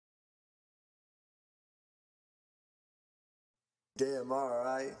Damn,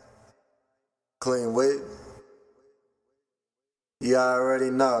 alright. Clean whip. You already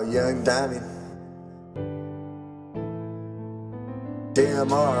know, young Diemond.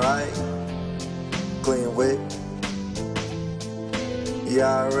 Damn, alright. Clean whip. You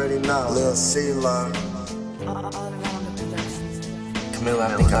already know, Lil C.Low. Camilla,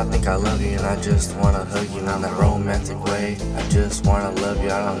 I think I love you, and I just wanna hug you in that romantic way. I just wanna love you,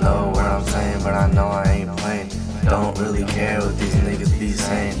 I don't know what I'm saying, but I know I ain't playing. Don't really care what these niggas be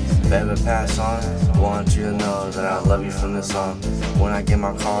saying. Baby, pass on, want you to know that I love you from this song. When I get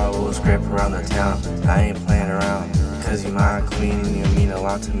my car, we'll scrape around the town. I ain't playing around, cause you my queen and you mean a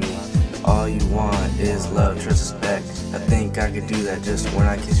lot to me. All you want is love, trust, respect. I think I could do that just when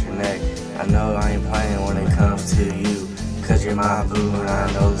I kiss your neck. I know I ain't playing when it comes to you, cause you're my boo and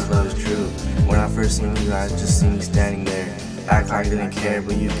I know this love is true. When I first seen you, I just seen you standing there. Act like I didn't care,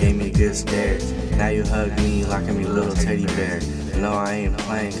 but you gave me a good stare. Now you hug me like I'm your little teddy bear. No, I ain't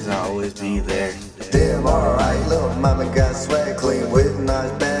playing cause I'll always be there. Damn, alright, Lil Mamma Got Swag. Clean with a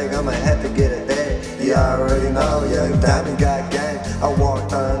nice bag, I'ma have to get it there. You already know, young Diemond got gang. I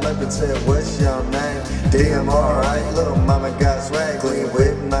walked on up and said, what's your name? Damn, alright, Lil Mamma Got Swag. Clean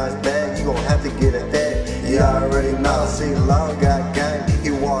with a nice bag, you gon' have to get it there. You already know, C.Low got gang. He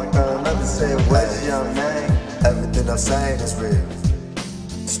walked on up and said, what's your name? Everything I'm saying is real,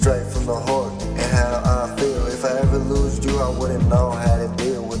 straight from the heart and how I feel. If I ever lose you, I wouldn't know how to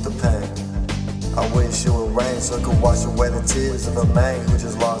deal with the pain. I wish it would rain so I could wash away the tears of a man who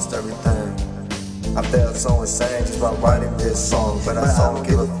just lost everything. I felt so insane just by writing this song, but I don't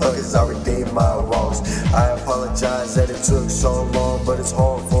give a fuck cause I redeemed my wrongs. I apologize that it took so long, but it's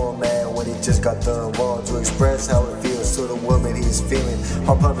hard for a man when he just got done wrong to express how it feels to the woman he's feeling.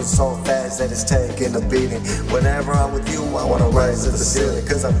 Heart pumping so fast that it's taking a beating. Whenever I'm with you, I wanna raise to the ceiling,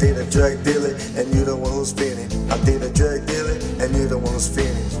 cause I did a drug dealer and you the one who's feeling. I did a drug dealer and you the one who's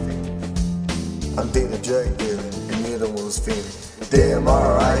feeling. I did a drug dealer and you the one who's feeling. Damn,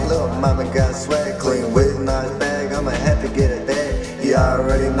 alright, Lil Mamma Got Swag. Clean with a nice bag, I'ma have to get it there. You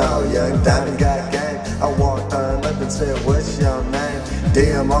already know, young Diemond got gang. I walked on up and said, what's your name?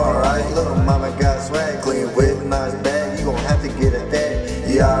 Damn, alright, Lil Mamma Got Swag. Clean with a nice bag, you gon' have to get it there.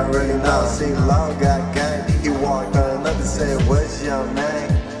 You already know, C.Low got